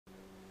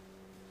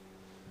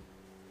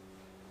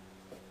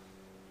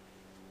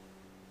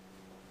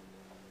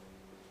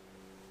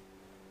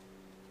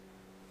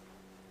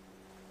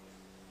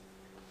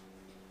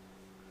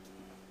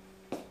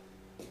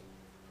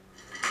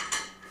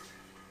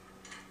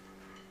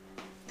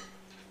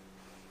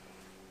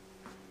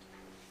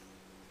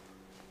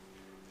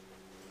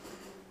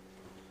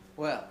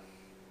Well,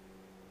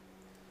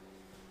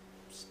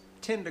 it's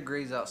 10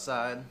 degrees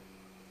outside.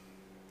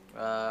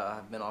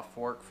 I've been off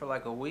work for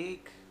like a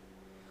week.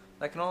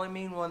 That can only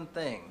mean one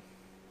thing.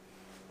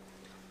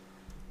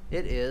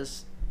 It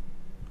is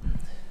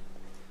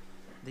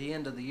the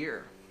end of the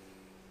year.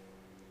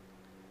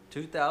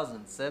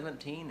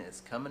 2017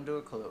 is coming to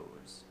a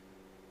close.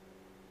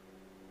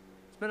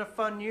 It's been a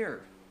fun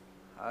year.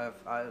 I've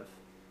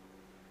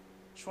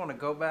just want to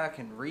go back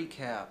and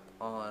recap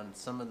on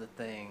some of the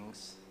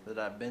things that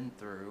I've been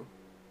through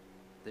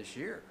this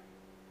year.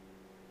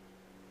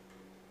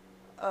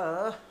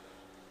 I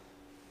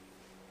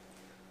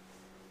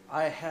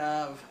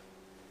have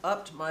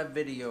upped my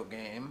video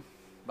game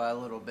by a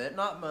little bit.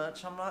 Not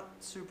much. I'm not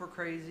super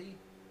crazy.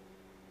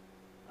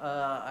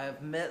 I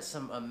have met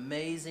some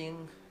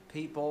amazing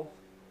people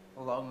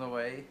along the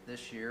way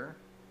this year.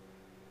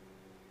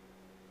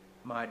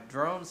 My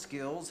drone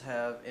skills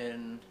have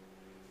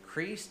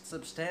increased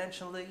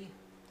substantially.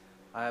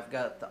 I've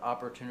got the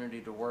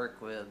opportunity to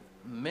work with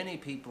many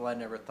people I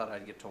never thought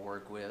I'd get to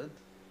work with.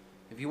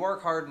 If you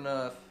work hard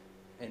enough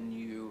and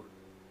you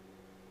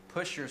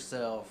push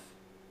yourself,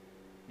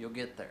 you'll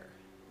get there.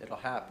 It'll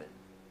happen.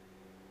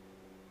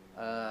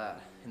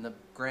 In the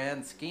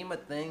grand scheme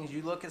of things,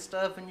 you look at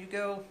stuff and you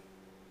go,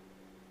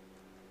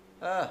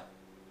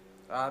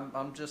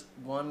 I'm just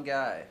one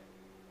guy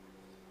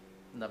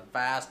in the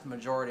vast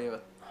majority of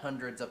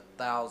hundreds of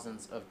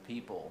thousands of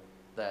people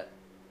that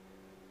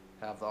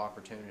have the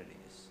opportunities.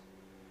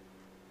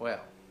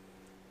 Well,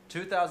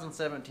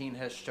 2017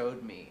 has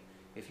showed me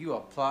if you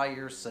apply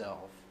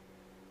yourself,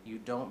 you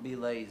don't be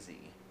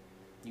lazy,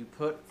 you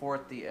put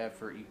forth the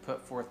effort, you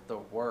put forth the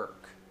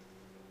work,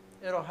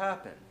 it'll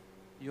happen.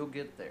 You'll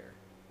get there.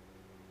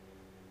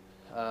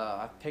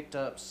 I've picked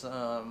up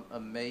some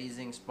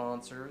amazing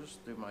sponsors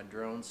through my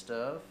drone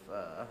stuff.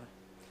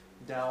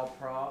 Dowel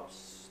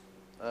props.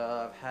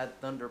 I've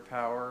had Thunder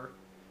Power.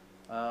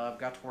 I've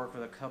got to work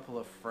with a couple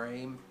of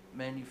frame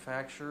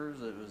manufacturers.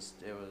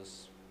 It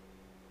was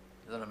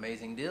an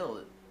amazing deal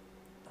that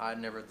I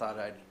never thought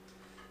I'd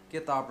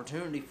get the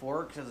opportunity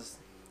for, because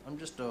I'm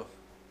just a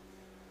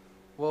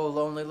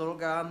lonely little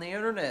guy on the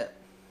internet,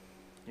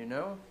 you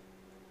know?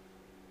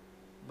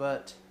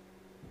 But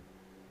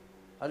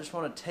I just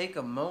want to take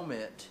a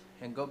moment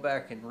and go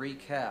back and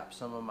recap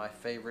some of my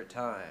favorite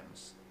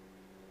times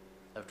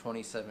of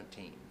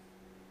 2017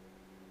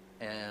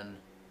 and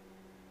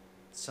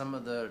some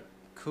of the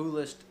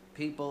coolest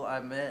people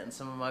I met and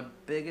some of my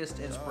biggest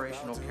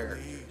inspirational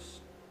characters.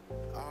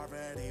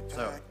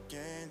 So,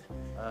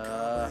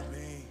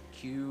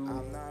 cue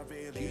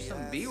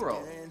some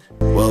B-roll.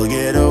 We'll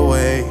get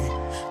away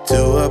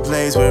to a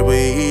place where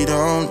we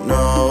don't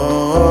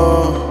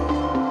know.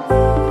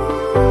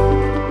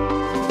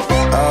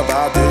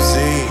 About to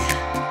see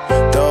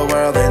the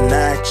world in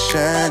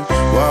action,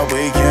 what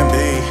we can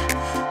be,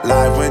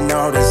 life with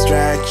no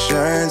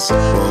distractions.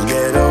 We'll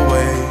get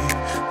away,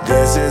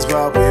 this is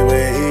what we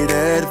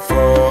waited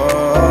for.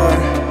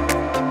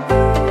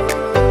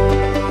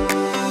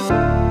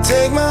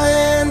 Take my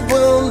hand,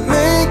 we'll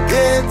make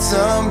it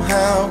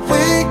somehow,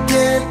 we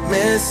can't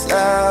miss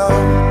out.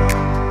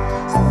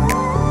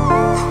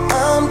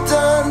 I'm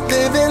done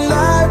living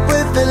life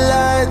with the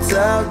lights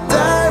out,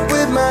 die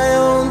with my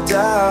own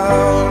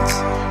doubts.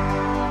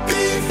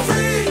 Be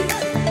free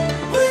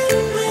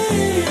with me.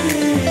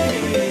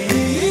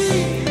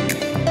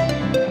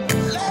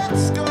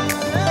 Let's go,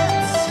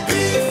 let's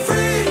be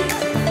free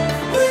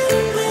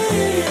with me.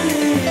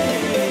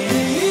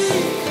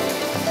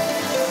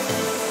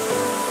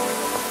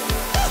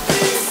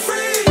 Be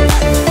free.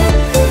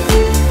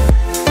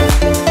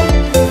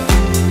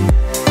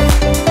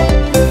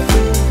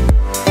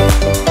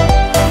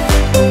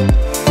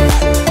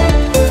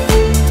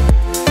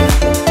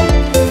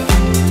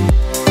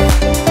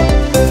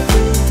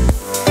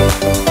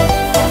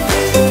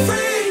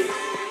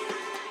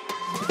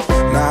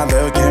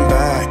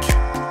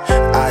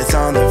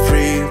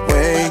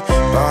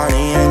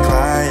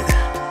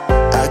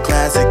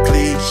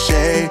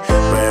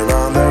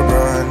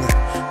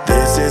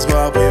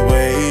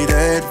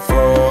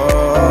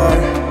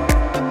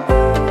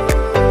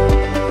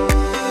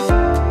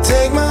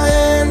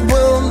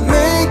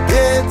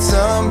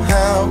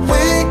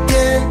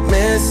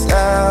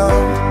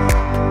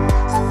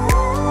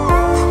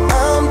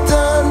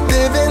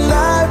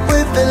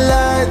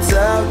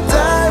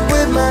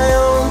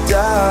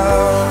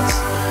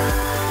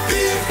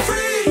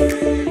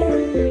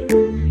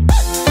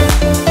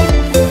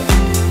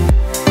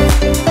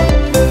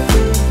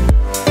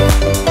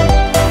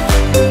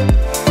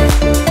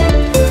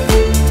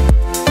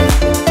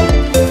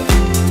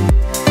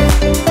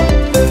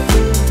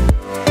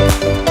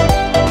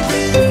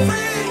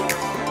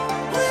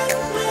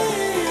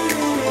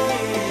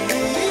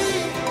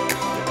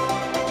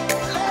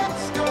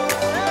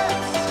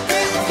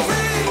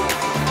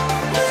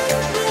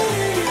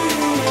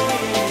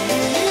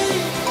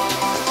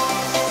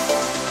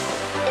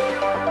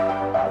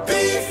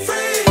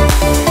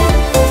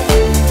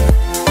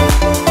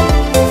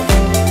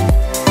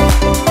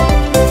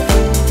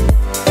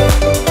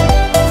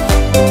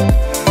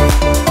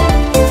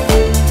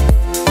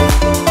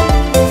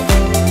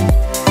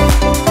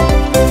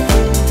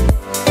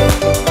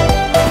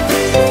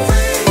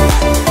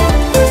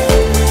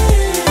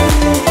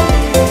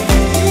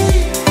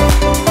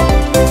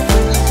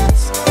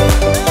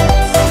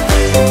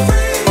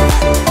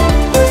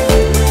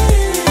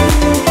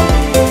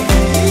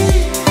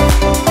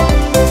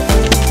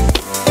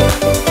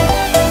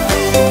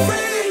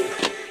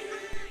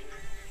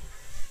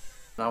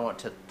 want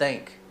to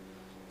thank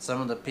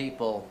some of the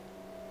people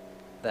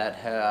that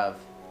have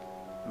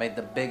made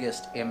the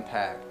biggest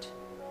impact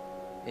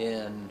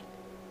in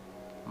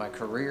my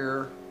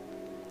career,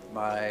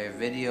 my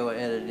video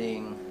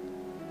editing,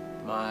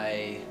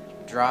 my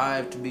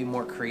drive to be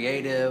more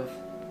creative,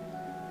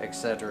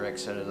 etc.,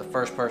 etc. The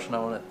first person I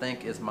want to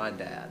thank is my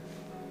dad.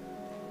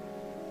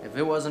 If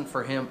it wasn't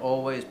for him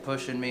always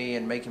pushing me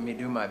and making me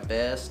do my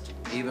best,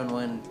 even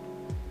when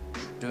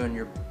doing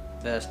your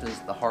best is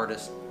the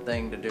hardest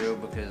thing to do,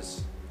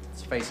 because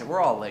let's face it, we're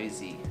all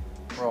lazy.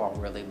 We're all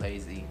really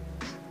lazy,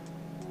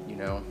 you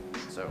know?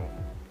 So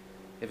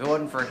if it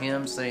wasn't for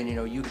him saying, you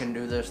know, you can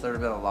do this, there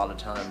would have been a lot of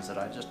times that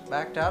I just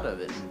backed out of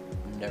it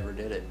and never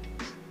did it.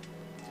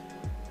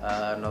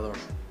 Another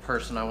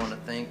person I want to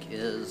thank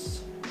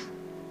is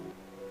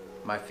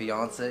my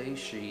fiance.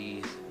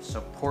 She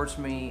supports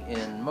me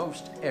in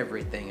most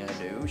everything I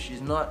do.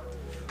 She's not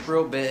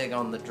real big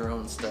on the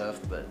drone stuff,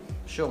 but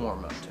she'll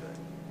warm up to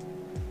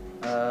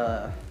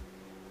it.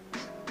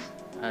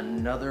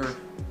 Another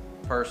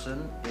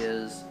person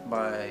is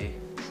my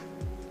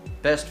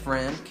best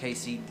friend,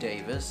 Casey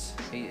Davis.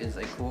 He is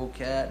a cool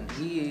cat, and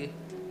he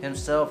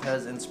himself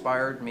has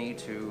inspired me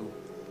to,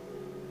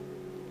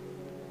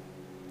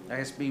 I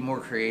guess, be more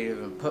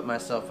creative and put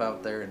myself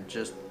out there and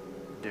just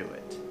do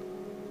it.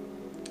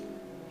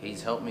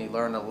 He's helped me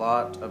learn a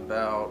lot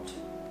about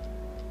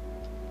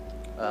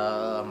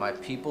my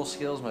people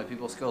skills. My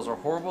people skills are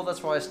horrible,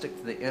 that's why I stick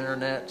to the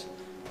internet,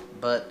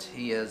 but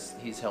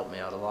he's helped me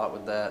out a lot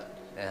with that,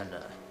 and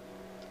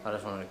I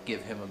just want to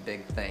give him a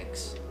big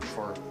thanks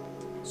for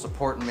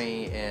supporting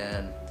me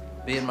and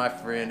being my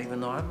friend, even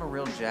though I'm a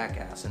real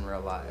jackass in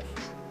real life.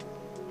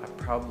 That's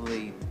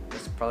probably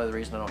the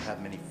reason I don't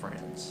have many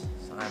friends.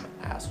 So I'm an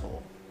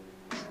asshole.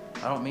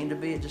 I don't mean to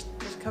be, it just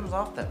comes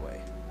off that way.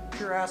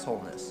 Pure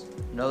assholeness.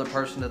 Another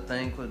person to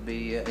thank would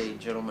be a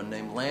gentleman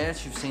named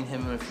Lance. You've seen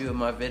him in a few of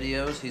my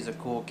videos. He's a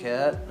cool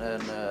cat,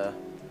 and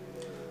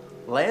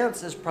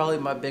Lance is probably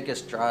my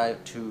biggest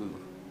drive to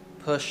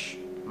push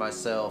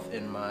myself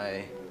in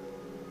my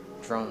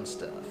drone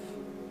stuff,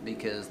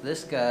 because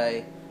this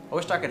guy, I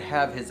wish I could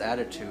have his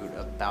attitude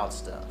about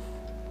stuff,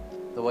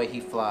 the way he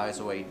flies,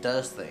 the way he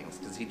does things,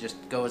 because he just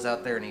goes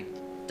out there and he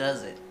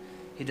does it.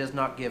 He does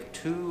not give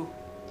two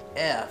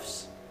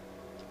F's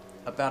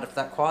about if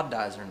that quad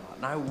dies or not,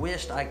 and I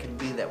wished I could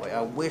be that way.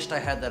 I wished I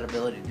had that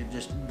ability to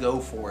just go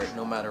for it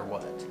no matter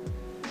what.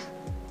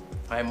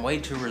 I am way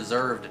too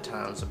reserved at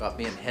times about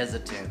being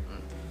hesitant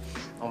and,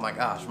 oh my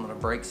gosh, I'm gonna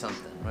break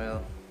something.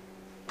 Well,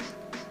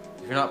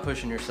 if you're not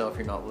pushing yourself,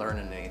 you're not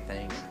learning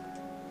anything.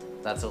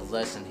 That's a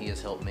lesson he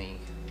has helped me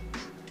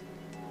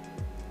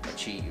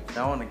achieve.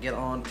 Now I want to get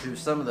on to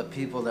some of the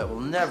people that will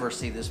never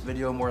see this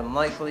video more than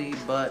likely,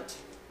 but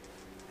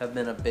have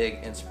been a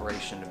big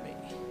inspiration to me.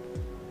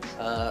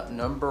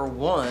 Number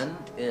one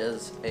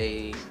is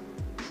a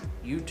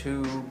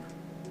YouTube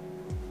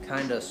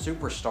kind of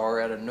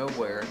superstar out of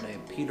nowhere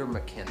named Peter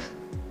McKinnon.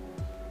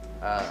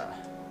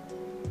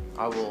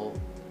 I will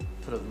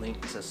put a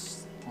link to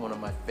one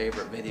of my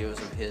favorite videos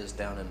of his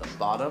down in the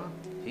bottom.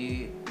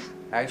 He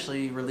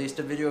actually released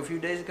a video a few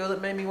days ago that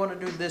made me want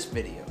to do this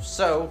video,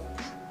 so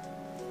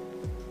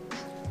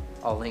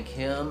I'll link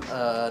him.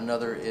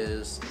 Another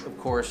is, of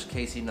course,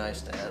 Casey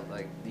Neistat,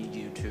 like the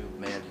YouTube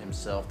man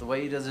himself. The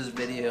way he does his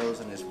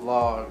videos and his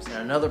vlogs. And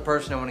another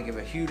person I want to give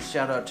a huge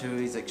shout out to,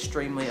 he's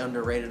extremely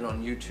underrated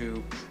on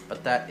YouTube,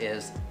 but that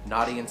is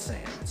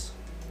notiansans.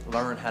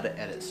 Learn how to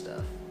edit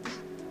stuff.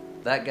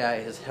 That guy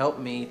has helped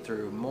me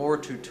through more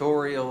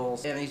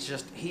tutorials, and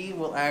he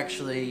will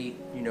actually,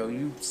 you know,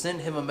 you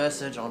send him a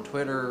message on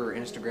Twitter or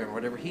Instagram or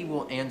whatever, he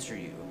will answer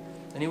you.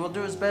 And he will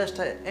do his best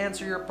to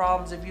answer your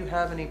problems if you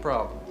have any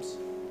problems.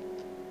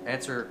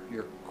 Answer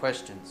your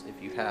questions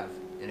if you have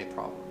any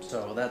problems.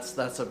 So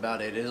that's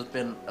about it. It has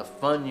been a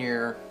fun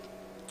year.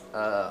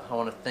 I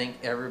want to thank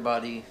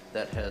everybody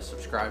that has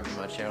subscribed to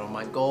my channel.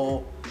 My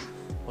goal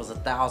was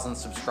 1,000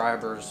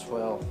 subscribers.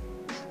 Well,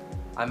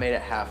 I made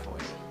it halfway.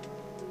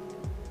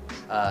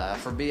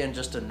 For being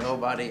just a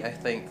nobody, I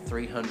think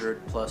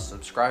 300 plus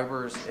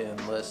subscribers in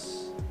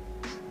less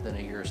than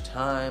a year's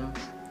time.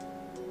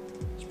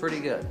 It's pretty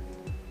good.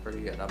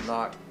 Pretty good. I'm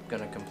not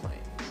gonna complain.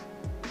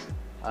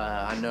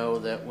 I know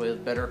that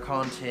with better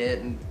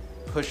content and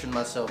pushing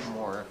myself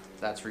more,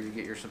 that's where you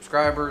get your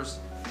subscribers.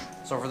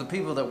 So for the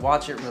people that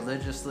watch it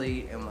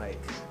religiously and like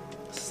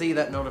see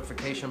that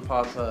notification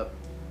pop up,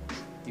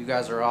 you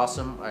guys are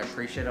awesome. I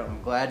appreciate it.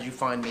 I'm glad you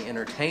find me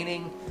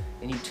entertaining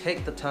and you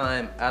take the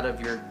time out of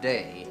your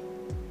day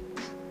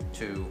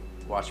to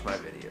watch my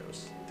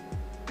videos.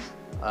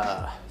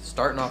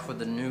 Starting off with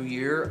the new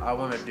year, I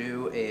want to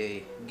do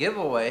a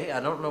giveaway. I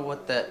don't know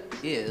what that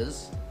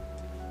is,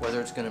 whether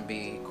it's going to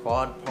be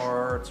quad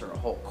parts or a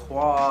whole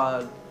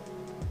quad,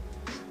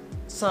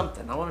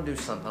 something. I want to do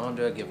something. I want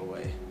to do a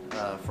giveaway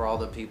for all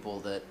the people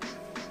that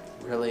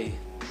really,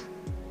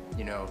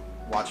 you know,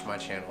 watch my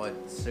channel.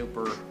 It's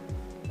super.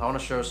 I want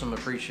to show some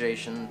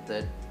appreciation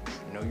that,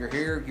 you know, you're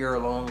here, you're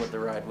along with the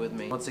ride with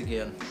me. Once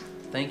again,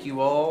 thank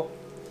you all.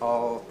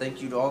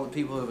 Thank you to all the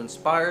people who have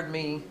inspired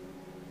me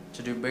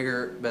to do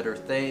bigger, better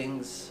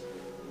things,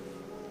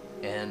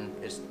 and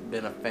it's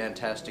been a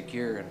fantastic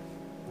year,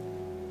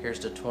 and here's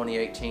to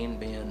 2018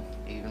 being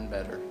even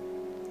better.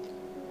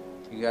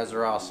 You guys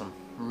are awesome.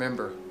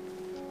 Remember,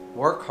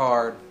 work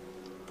hard,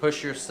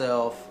 push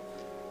yourself,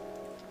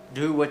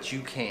 do what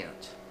you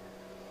can't.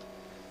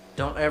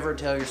 Don't ever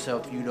tell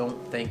yourself you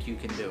don't think you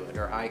can do it,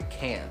 or I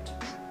can't.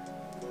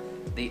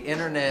 The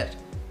internet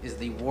is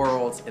the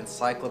world's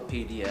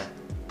encyclopedia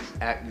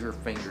at your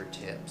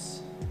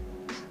fingertips.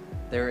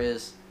 There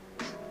is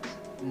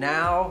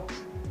now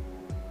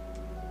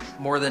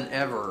more than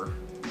ever,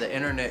 the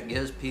internet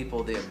gives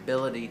people the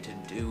ability to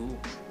do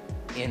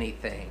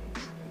anything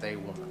they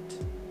want.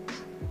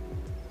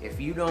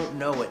 If you don't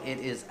know it, it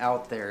is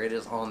out there. It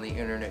is on the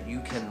internet. You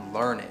can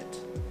learn it.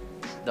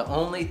 The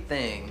only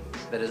thing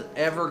that is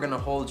ever going to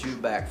hold you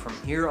back from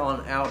here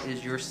on out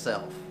is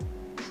yourself.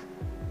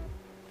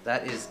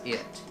 That is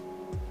it.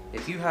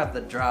 If you have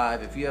the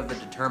drive, if you have the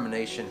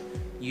determination,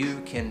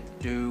 you can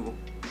do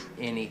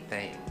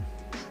anything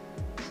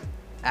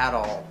at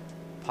all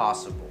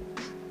possible.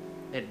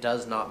 It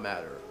does not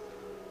matter.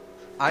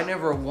 I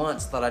never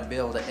once thought I'd be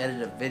able to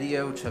edit a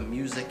video to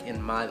music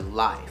in my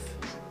life.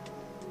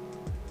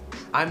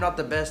 I'm not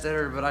the best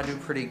editor, but I do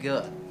pretty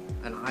good.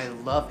 And I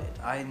love it.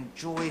 I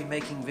enjoy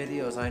making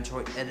videos. I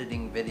enjoy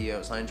editing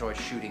videos. I enjoy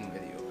shooting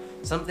video.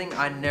 Something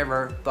I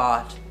never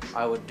thought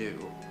I would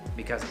do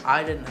because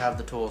I didn't have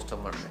the tools to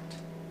learn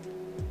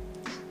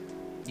it.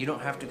 You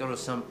don't have to go to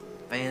some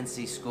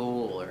fancy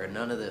school or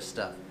none of this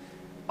stuff.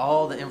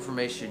 All the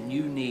information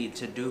you need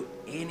to do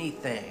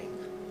anything,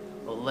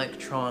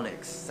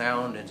 electronics,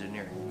 sound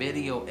engineering,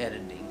 video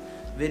editing,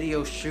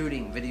 video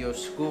shooting, video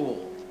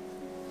school,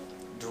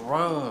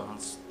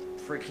 drones,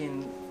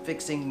 freaking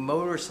fixing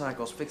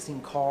motorcycles, fixing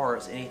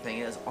cars, anything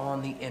is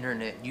on the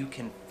internet. You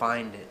can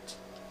find it.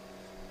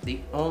 The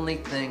only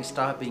thing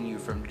stopping you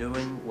from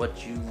doing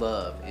what you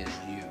love is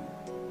you.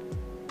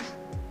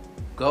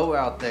 Go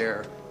out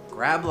there,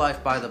 grab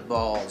life by the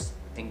balls,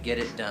 and get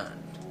it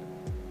done.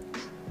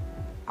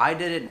 I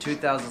did it in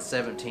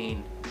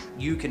 2017.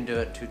 You can do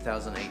it in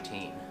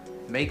 2018.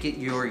 Make it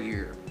your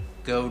year.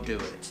 Go do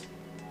it.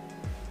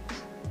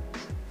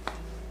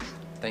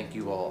 Thank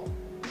you all.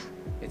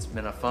 It's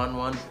been a fun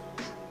one.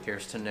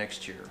 Here's to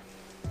next year.